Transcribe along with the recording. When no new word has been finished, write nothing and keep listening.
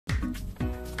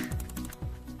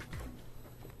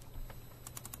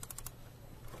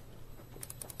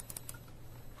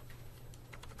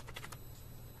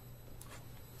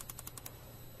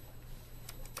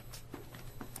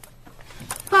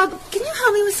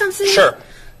help me with something? Sure.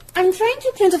 I'm trying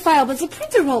to print a file, but the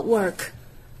printer won't work.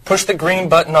 Push the green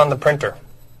button on the printer.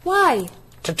 Why?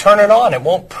 To turn it on. It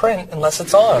won't print unless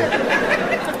it's on.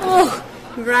 Oh,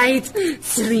 right.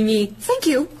 Silly me. Thank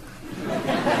you.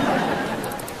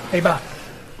 Hey, Bob.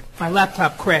 My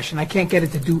laptop crashed and I can't get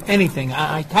it to do anything.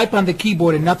 I type on the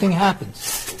keyboard and nothing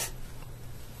happens.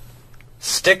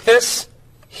 Stick this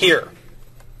here.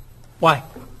 Why?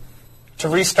 To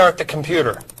restart the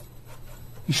computer.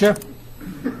 You sure?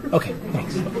 Okay,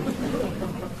 thanks.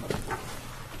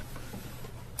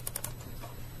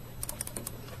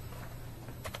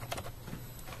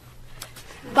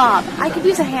 Bob, I could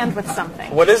use a hand with something.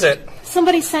 What is it?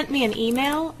 Somebody sent me an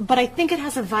email, but I think it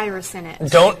has a virus in it.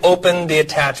 Don't open the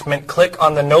attachment. Click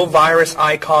on the no virus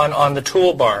icon on the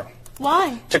toolbar.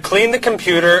 Why? To clean the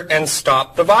computer and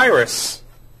stop the virus.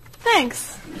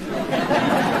 Thanks.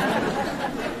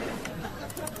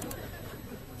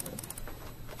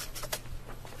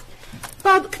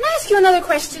 Bob, can I ask you another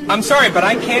question? I'm sorry, but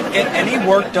I can't get any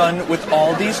work done with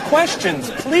all these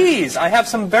questions. Please, I have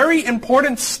some very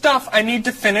important stuff I need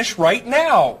to finish right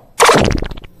now.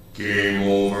 Game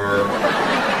over.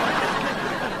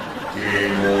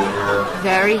 Game over.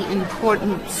 Very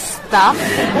important stuff.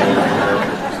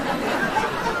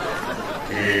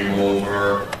 Game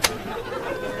over.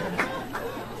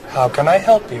 How can I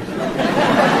help you?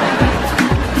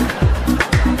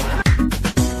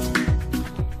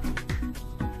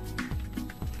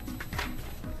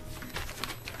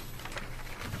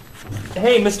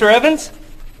 Hey, Mr. Evans?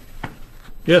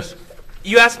 Yes.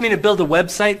 You asked me to build a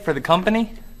website for the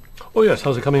company? Oh, yes.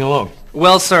 How's it coming along?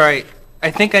 Well, sir,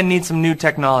 I think I need some new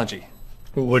technology.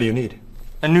 What do you need?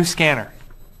 A new scanner.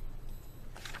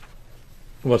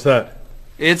 What's that?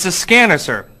 It's a scanner,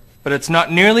 sir, but it's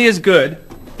not nearly as good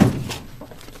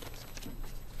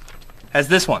as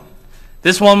this one.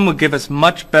 This one will give us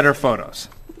much better photos.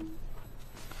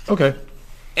 Okay.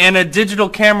 And a digital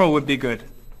camera would be good.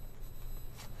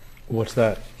 What's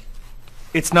that?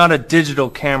 It's not a digital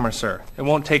camera, sir. It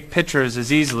won't take pictures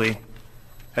as easily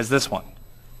as this one.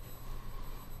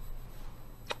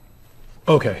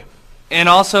 Okay. And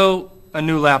also a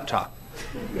new laptop.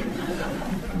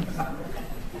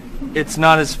 It's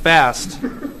not as fast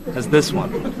as this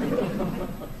one.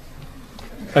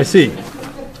 I see.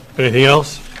 Anything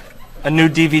else? A new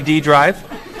DVD drive.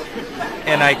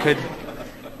 And I could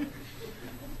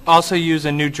also use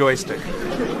a new joystick.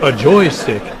 A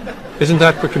joystick? Isn't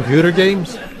that for computer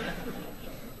games?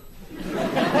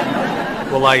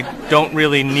 Well, I don't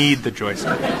really need the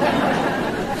joystick.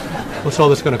 What's all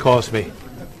this going to cost me?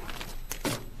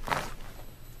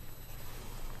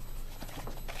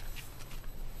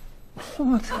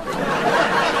 What?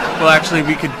 Well, actually,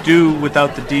 we could do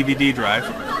without the DVD drive.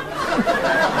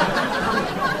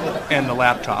 And the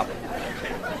laptop.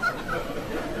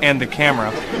 And the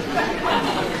camera.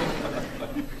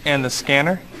 And the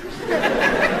scanner.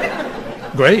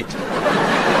 Great.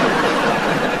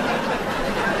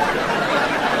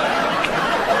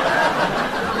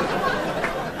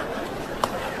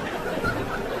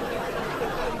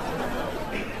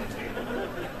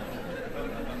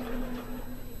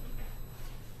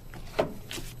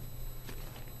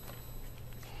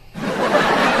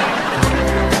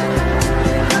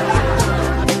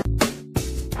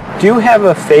 Do you have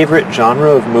a favorite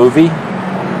genre of movie?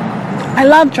 I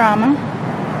love drama.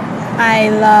 I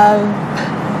love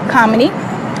comedy,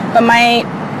 but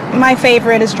my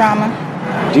favorite is drama.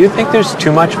 Do you think there's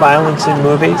too much violence in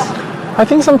movies? I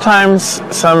think sometimes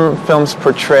some films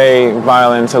portray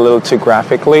violence a little too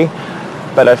graphically,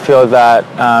 but I feel that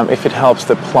if it helps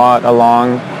the plot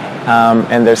along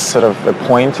and there's sort of a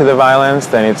point to the violence,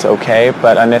 then it's okay,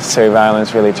 but unnecessary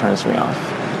violence really turns me off.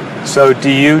 So do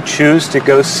you choose to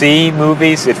go see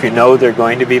movies if you know they're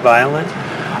going to be violent?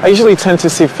 I usually tend to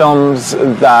see films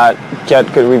that get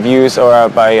good reviews or are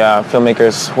by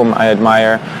filmmakers whom I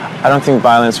admire. I don't think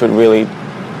violence would really,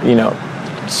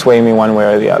 sway me one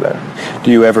way or the other.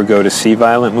 Do you ever go to see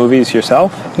violent movies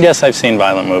yourself? Yes, I've seen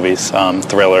violent movies,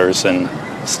 thrillers and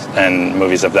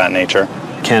movies of that nature.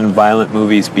 Can violent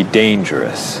movies be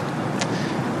dangerous?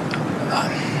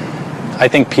 I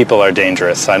think people are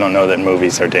dangerous. I don't know that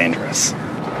movies are dangerous.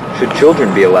 Should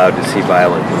children be allowed to see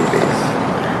violent movies?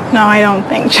 No, I don't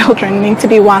think children need to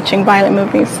be watching violent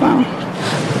movies, so.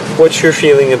 What's your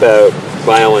feeling about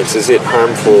violence? Is it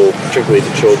harmful, particularly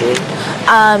to children?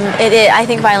 I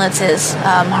think violence is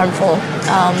harmful,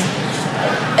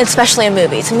 especially in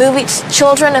movies.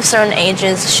 Children of certain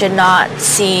ages should not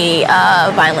see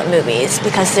violent movies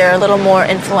because they're a little more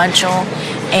influential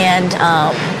and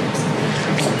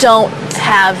don't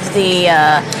have the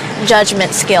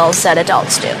judgment skills that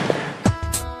adults do.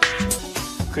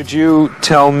 Could you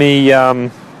tell me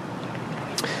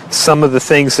some of the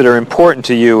things that are important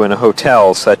to you in a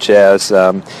hotel, such as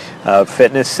a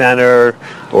fitness center,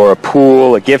 or a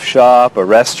pool, a gift shop, a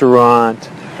restaurant,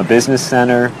 a business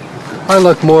center? I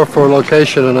look more for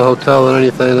location in a hotel than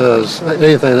anything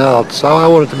else. I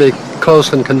want it to be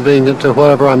close and convenient to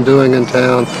whatever I'm doing in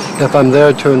town. If I'm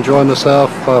there to enjoy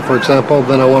myself, for example,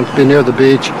 then I want to be near the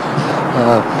beach.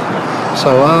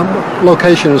 So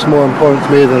location is more important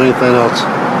to me than anything else.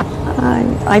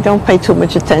 I don't pay too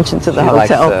much attention to the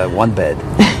hotel. She likes one bed.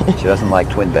 She doesn't like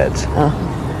twin beds.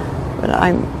 But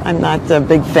I'm not a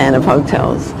big fan of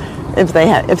hotels. If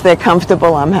they're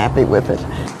comfortable, I'm happy with it.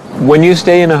 When you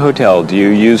stay in a hotel, do you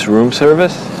use room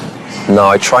service? No,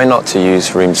 I try not to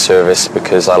use room service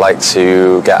because I like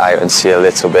to get out and see a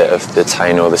little bit of the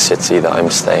town or the city that I'm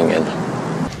staying in.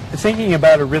 Thinking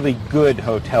about a really good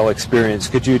hotel experience,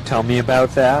 could you tell me about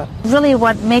that? Really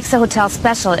what makes a hotel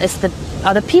special is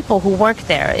are the people who work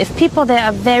there. If people there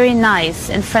are very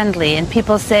nice and friendly, and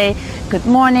people say good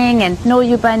morning and know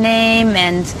you by name,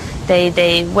 and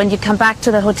they when you come back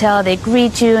to the hotel, they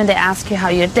greet you and they ask you how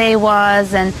your day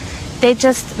was, and they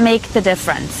just make the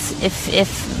difference.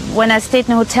 If when I stayed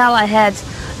in a hotel, I had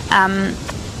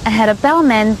a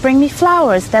bellman bring me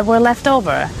flowers that were left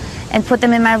over and put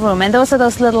them in my room, and those are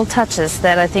those little touches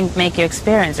that I think make your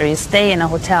experience, or you stay in a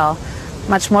hotel,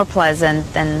 much more pleasant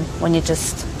than when you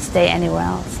just stay anywhere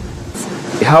else.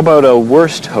 How about a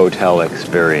worst hotel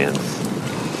experience?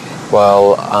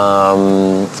 Well,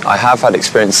 I have had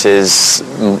experiences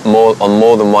on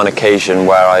more than one occasion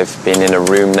where I've been in a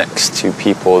room next to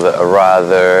people that are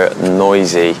rather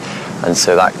noisy, and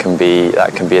so that can be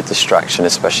a distraction,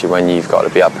 especially when you've got to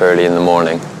be up early in the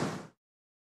morning.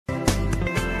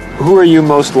 Who are you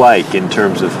most like in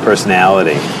terms of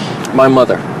personality? My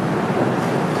mother.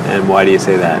 And why do you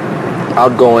say that?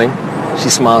 Outgoing.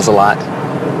 She smiles a lot.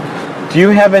 Do you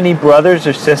have any brothers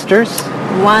or sisters?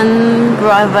 One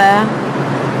brother,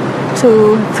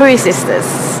 three sisters.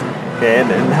 Okay,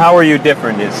 and how are you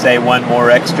different? Is, say, one more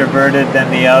extroverted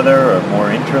than the other, or more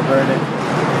introverted?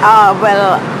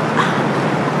 Well,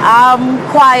 I'm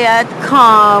quiet,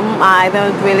 calm. I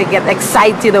don't really get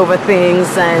excited over things,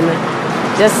 and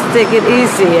just take it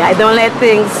easy. I don't let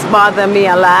things bother me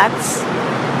a lot.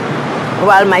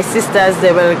 While my sisters,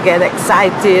 they will get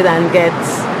excited and get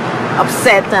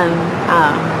upset, and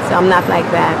so I'm not like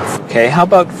that. Okay, how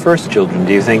about first children?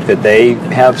 Do you think that they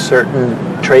have certain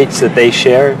traits that they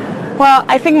share? Well,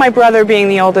 I think my brother, being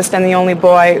the oldest and the only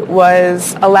boy,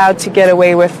 was allowed to get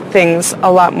away with things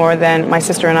a lot more than my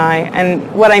sister and I.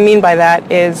 And what I mean by that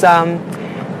is,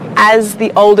 as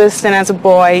the oldest and as a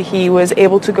boy, he was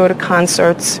able to go to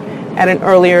concerts at an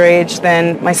earlier age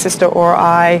than my sister or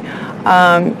I.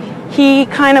 He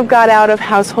kind of got out of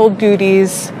household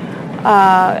duties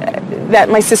that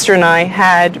my sister and I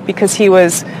had because he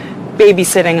was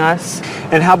babysitting us.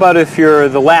 And how about if you're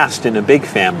the last in a big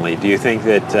family? Do you think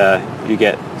that you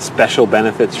get special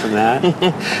benefits from that?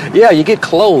 Yeah, you get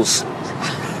clothes.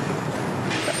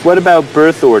 What about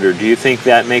birth order? Do you think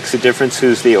that makes a difference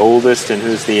who's the oldest and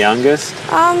who's the youngest?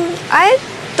 I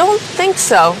don't think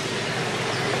so.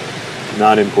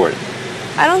 Not important.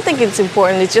 I don't think it's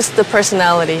important. It's just the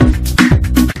personality.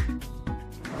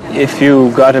 If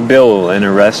you got a bill in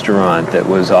a restaurant that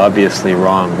was obviously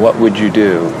wrong, what would you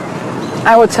do?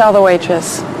 I would tell the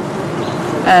waitress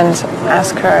and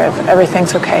ask her if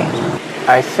everything's okay.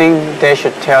 I think they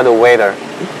should tell the waiter.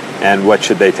 And what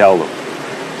should they tell them?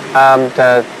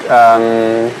 That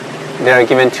they're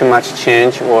given too much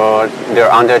change or they're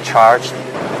undercharged.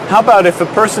 How about if a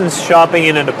person's shopping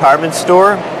in a department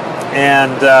store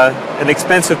and an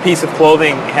expensive piece of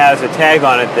clothing has a tag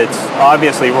on it that's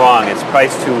obviously wrong, it's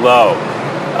priced too low.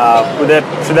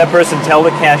 Should that person tell the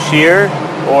cashier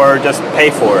or just pay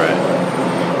for it?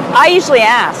 I usually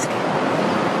ask.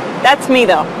 That's me,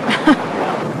 though.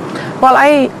 Well,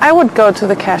 I would go to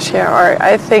the cashier, or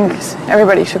I think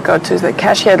everybody should go to the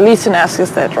cashier at least and ask,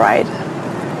 is that right?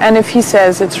 And if he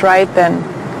says it's right, then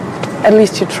at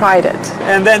least you tried it.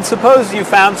 And then suppose you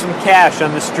found some cash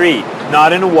on the street,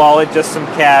 not in a wallet, just some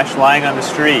cash lying on the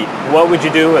street. What would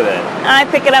you do with it? I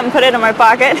pick it up and put it in my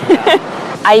pocket.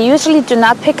 I usually do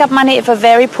not pick up money if a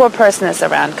very poor person is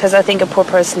around, because I think a poor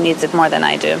person needs it more than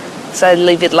I do. So I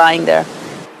leave it lying there.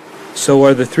 So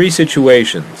are the three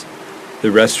situations,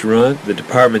 the restaurant, the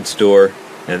department store,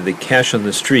 and the cash on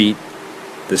the street,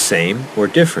 the same or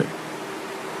different?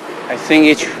 I think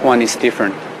each one is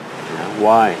different.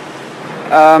 Why?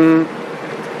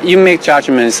 You make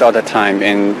judgments all the time,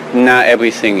 and not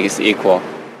everything is equal.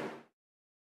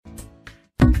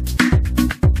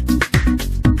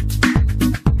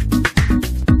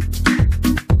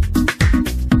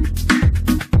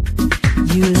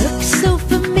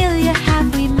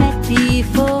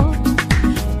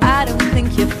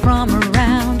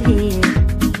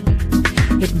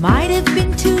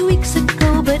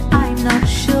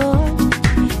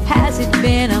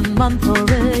 been a month or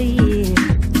a year.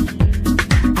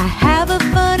 I have a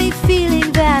funny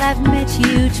feeling that I've met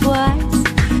you twice.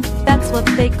 That's what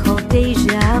they call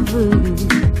deja vu.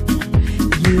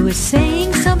 You were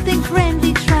saying something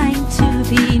friendly, trying to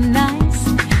be nice,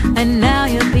 and now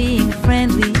you're being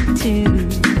friendly too.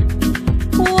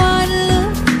 One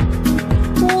look,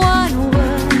 one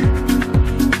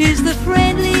word is the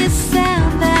friendliest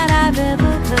sound that I've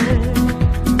ever heard.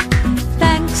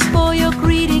 Thanks for your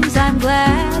greetings, I'm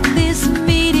glad this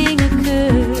meeting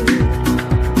occurred.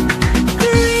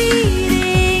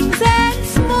 Greetings and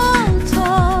small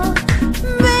talk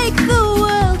make the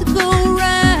world go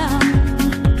round.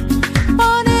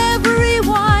 On every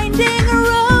winding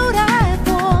road I've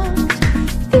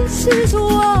walked, this is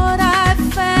what I've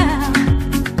found.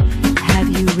 Have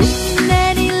you written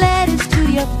any letters to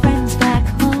your friends back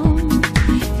home?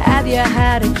 Have you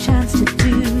had a chance to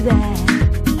do that?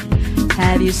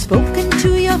 Have you spoken to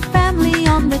your family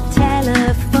on the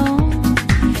telephone?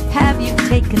 Have you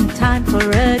taken time for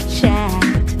a chat?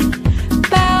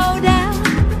 Bow down,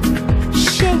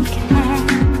 shake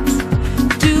hands,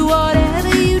 do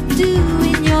whatever you do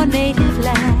in your native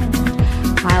land.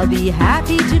 I'll be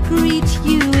happy to greet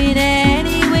you in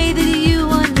any way that you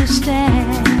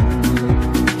understand.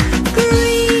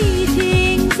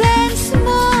 Greetings and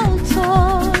small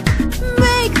talk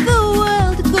make the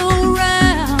world go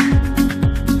round.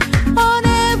 On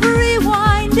every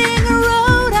winding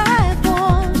road I've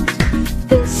walked,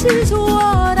 this is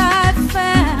what I've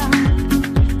found.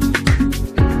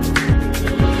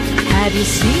 Have you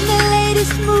seen the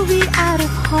latest movie out of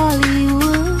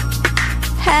Hollywood?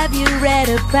 Have you read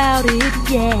about it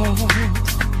yet?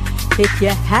 If you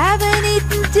haven't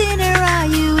eaten dinner, are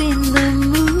you in the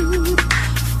mood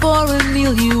for a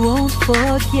meal you won't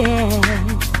forget?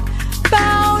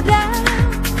 Bow down,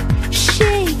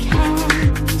 shake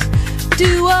hands,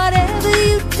 do whatever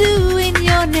you do in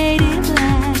your native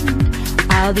land.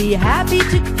 I'll be happy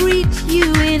to greet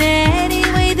you in any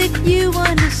way that you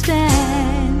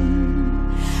understand.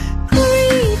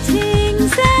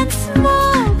 Greetings and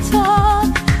small talk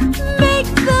make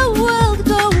the world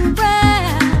go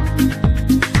round.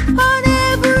 On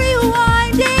every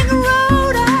winding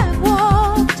road I've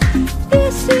walked,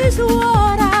 this is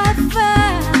what I've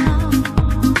found.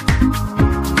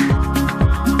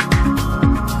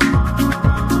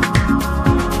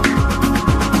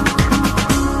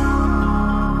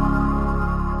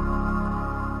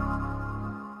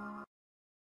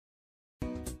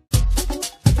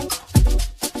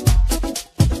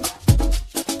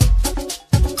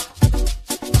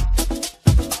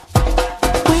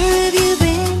 Where have you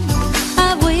been?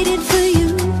 I've waited for you.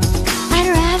 I'd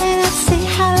rather not say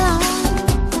how long.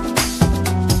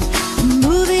 The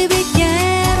movie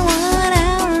began 1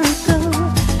 hour ago.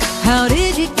 How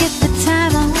did you get the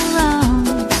time all wrong?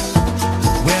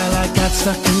 Well, I got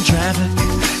stuck in traffic,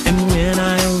 and when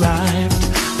I arrived,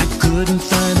 I couldn't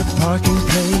find a parking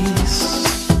place.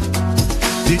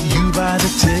 Did you buy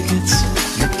the tickets?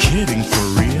 You're kidding, for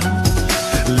real?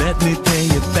 Let me pay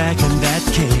you back in that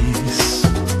case.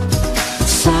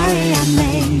 Sorry I'm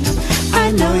late.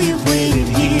 I know you've waited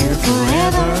here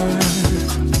forever.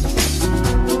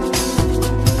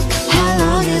 How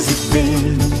long has it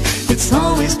been? It's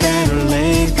always better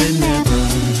late than never.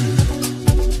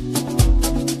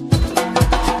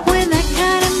 When that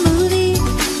kind of movie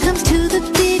comes to the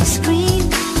big screen,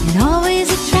 it always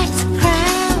attracts a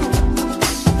crowd.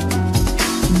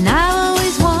 And I've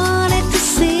always wanted to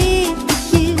see it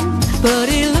with you, but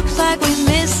it looks like we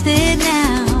missed it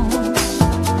now.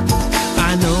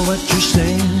 I know what you're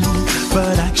saying,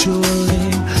 but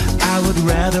actually, I would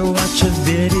rather watch a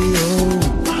video.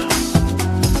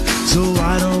 So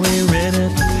why don't we rent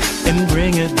it and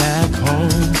bring it back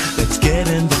home? Let's get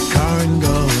in the car and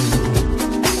go.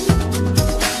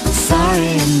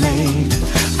 Sorry I'm late.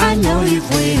 I know you've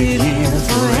waited here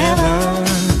forever.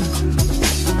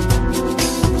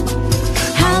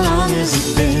 How long has it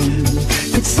been?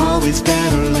 It's always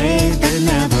better late than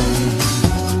never.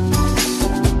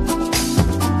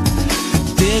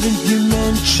 Didn't you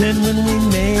mention when we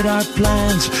made our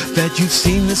plans that you've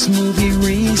seen this movie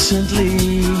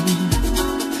recently?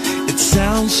 It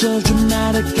sounds so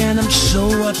dramatic and I'm so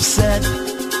upset.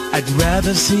 I'd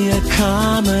rather see a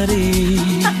comedy.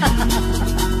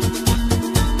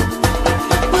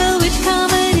 Well, which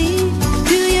comedy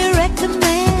do you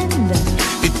recommend?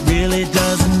 It really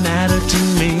doesn't matter to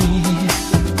me.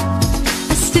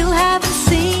 I still haven't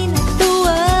seen The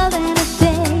World in a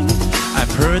Day.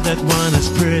 I've heard that one is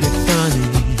pretty funny.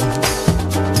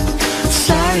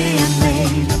 Sorry I'm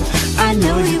late. I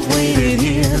know you've waited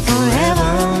here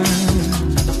forever.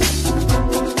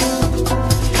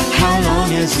 How long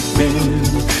has it been?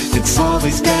 It's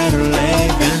always better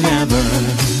late than never.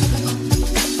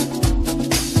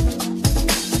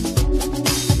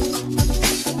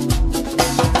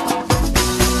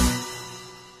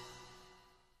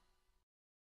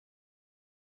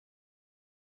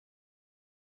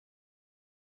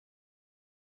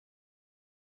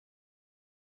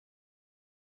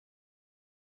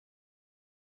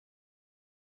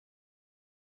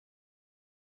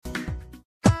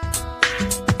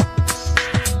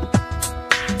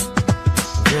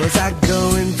 Was I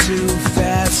going too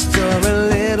fast or a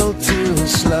little too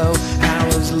slow? I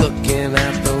was looking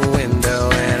out the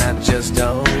window and I just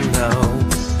don't know.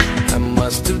 I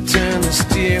must have turned the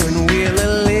steering wheel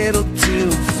a little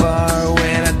too far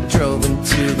when I drove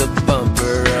into the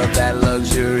bumper of that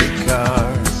luxury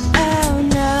car. Oh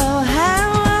no, how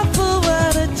awful,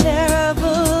 what a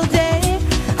terrible day.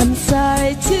 I'm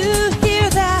sorry to hear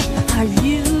that. Are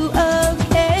you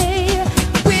okay?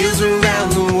 Wheels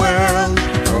around the world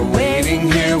are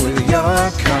waiting here with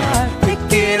your car. Pick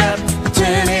it up,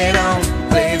 turn it on,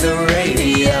 play the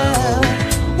radio.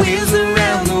 Wheels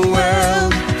around the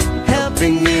world,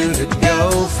 helping you to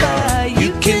go far.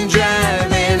 You can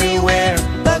drive anywhere,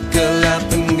 buckle up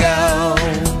and go.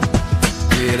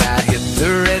 Did I hit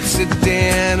the red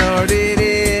sedan or did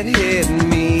it hit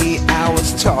me? I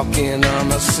was talking on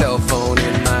my cell phone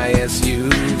in my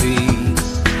SUV.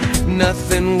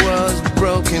 Nothing was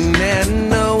broken and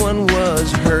no one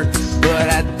was hurt, but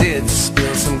I did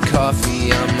spill some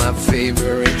coffee on my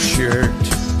favorite shirt.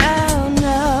 Oh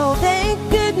no, thank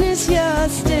goodness you're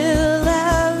still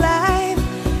alive.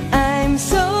 I'm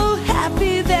so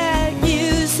happy that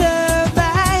you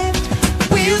survived.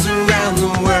 Wheels around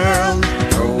the world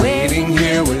are waiting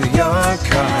here with your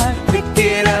car. Pick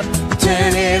it up,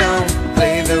 turn it on,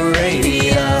 play the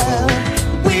radio.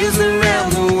 Wheels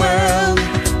around the world,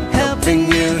 helping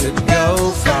you to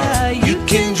go far. You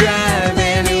can drive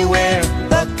anywhere,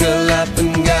 buckle up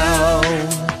and go.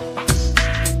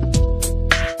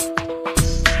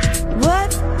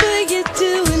 What were you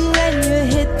doing when you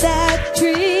hit that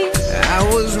tree? I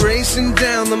was racing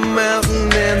down the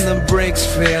mountain and the brakes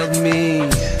failed me.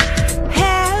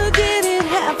 How did it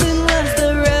happen? Was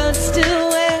the road still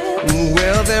wet?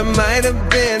 Well, there might have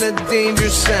been a danger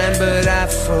sign, but I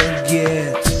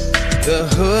forget. The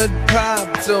hood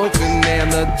popped open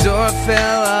and the door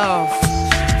fell off.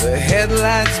 The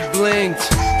headlights blinked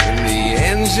and the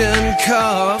engine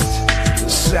coughed. The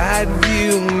side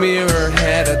view mirror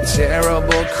had a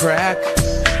terrible crack.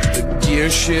 The gear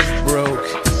shift broke.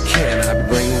 Can I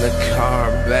bring the car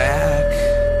back?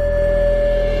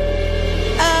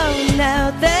 Oh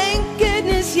no, thank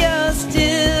goodness you're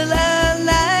still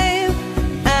alive.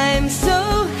 I'm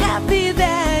so happy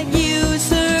that you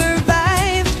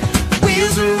survived.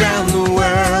 Wheels around the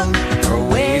world are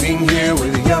waiting here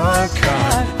with your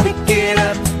car. Pick it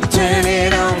up, turn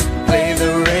it on, play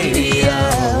the radio.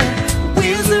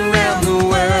 Wheels around the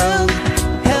world,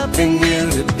 helping you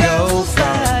to go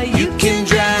far. You can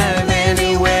drive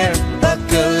anywhere,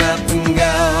 buckle up and go.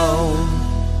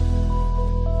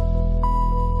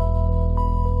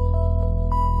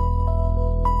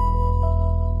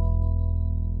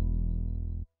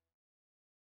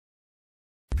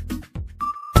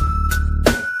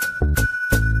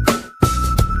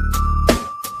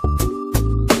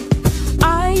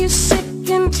 Are you sick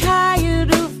and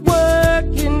tired of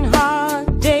working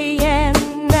hard day and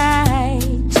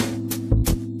night?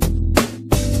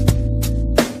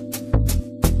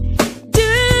 Do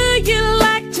you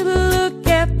like to look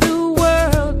at the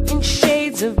world in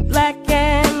shades of black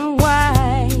and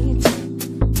white?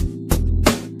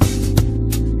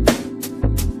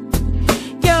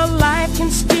 Your life can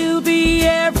still be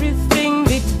everything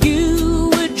that you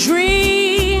were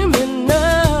dreaming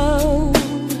of.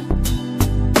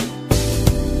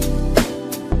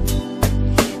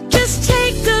 Just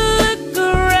take a look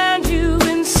around you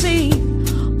and see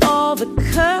all the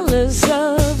colors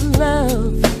of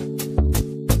love.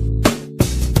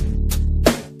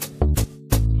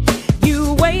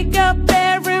 You wake up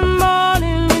every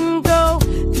morning and go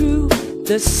through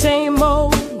the same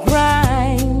old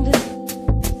grind.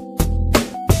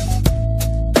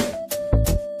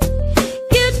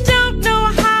 You don't know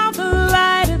how the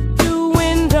light at the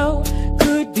window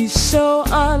could be so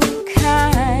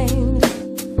unkind.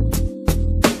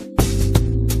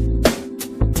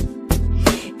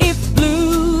 If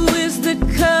blue is the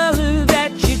color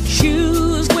that you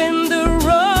choose when the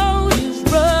road is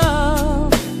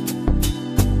rough,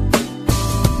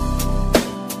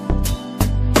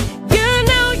 you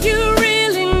know you really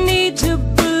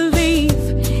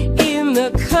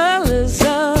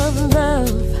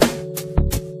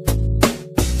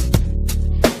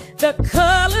The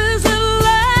colors of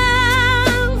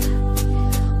love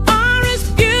are as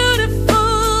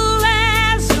beautiful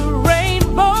as a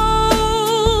rainbow.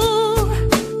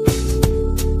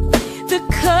 The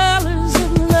colors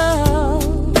of love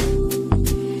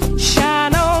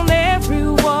shine on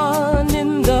everyone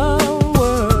in the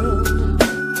world.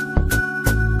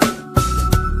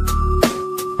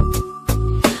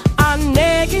 Our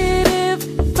negative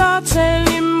thoughts and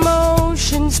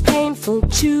emotions painful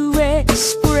to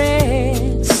express.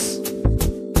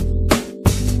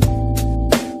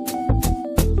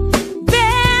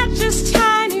 They're just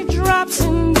tiny drops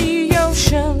in the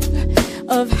ocean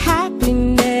of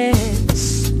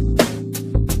happiness.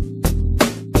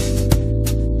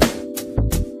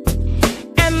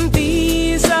 And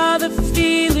these are the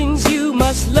feelings you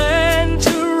must learn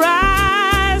to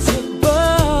rise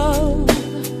above.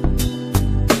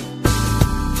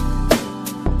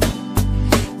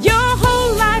 Your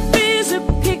whole life is a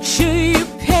picture you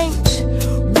paint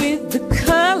with the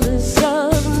colors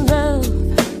of love.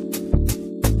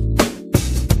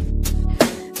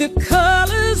 The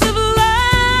colors of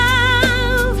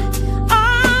love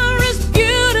are as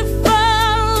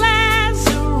beautiful as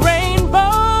a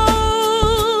rainbow.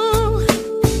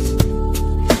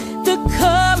 The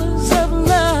colors of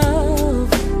love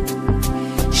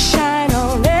shine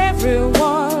on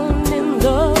everyone in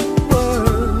the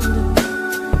world.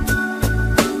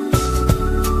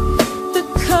 The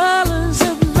colors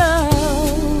of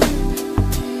love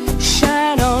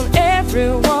shine on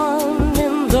everyone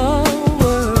in the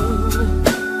world.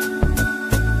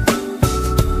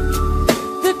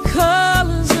 The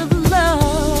colors of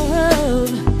love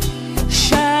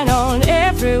shine on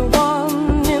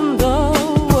everyone in the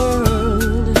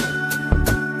world.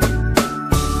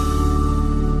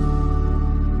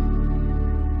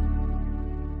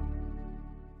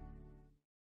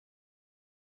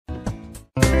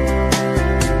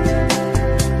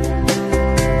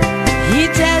 He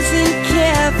doesn't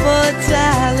care for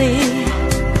Dolly.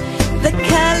 The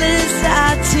colors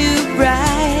are too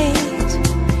bright.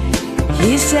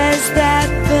 He says that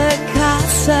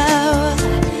Picasso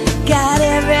got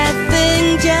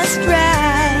everything just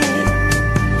right.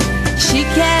 She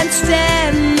can't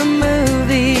stand the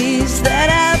movies that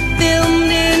are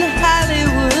filmed in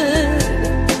Hollywood.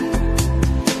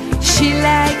 She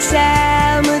likes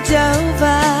Almodovar.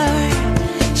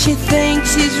 She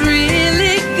thinks he's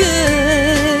really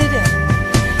good.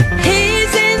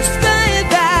 He's inspired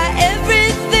by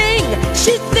everything.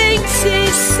 She thinks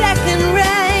he's second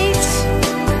rate.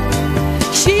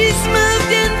 She's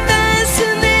moved and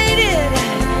fascinated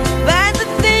by the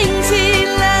things he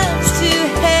loves to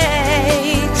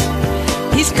hate.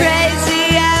 He's crazy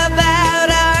about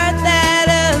art that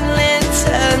only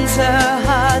turns her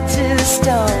heart to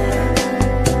stone.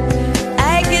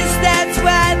 I guess that's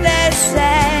why they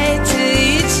say to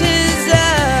each his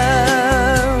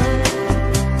own.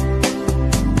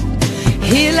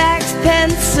 He likes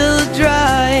pencil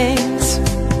drawings.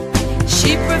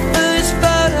 She prefers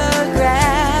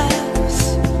photographs.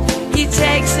 He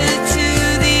takes her to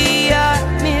the art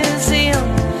museum,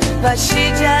 but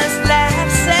she just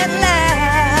laughs and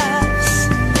laughs.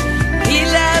 He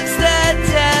loves the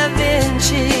Da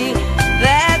Vinci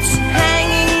that's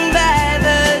hanging by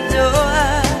the door.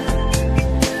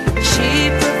 She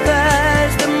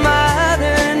prefers the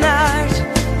modern art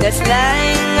that's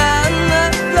lying on the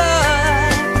floor.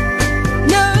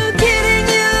 No kidding,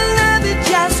 you'll love it,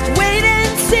 just wait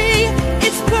and see.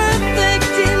 It's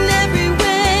perfect in every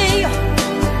way.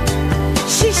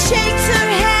 She shakes her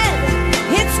head,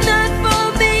 it's not for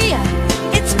me.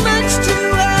 It's much too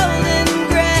old and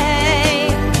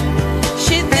gray.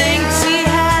 She thinks he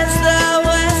has the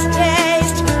worst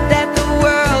taste that the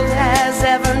world has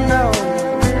ever known.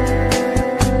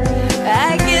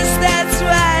 I guess that's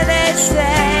why they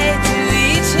say to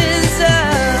each his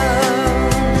own.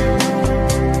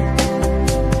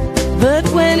 But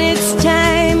when it's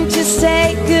time to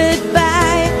say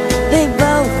goodbye, they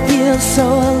both feel so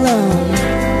alone.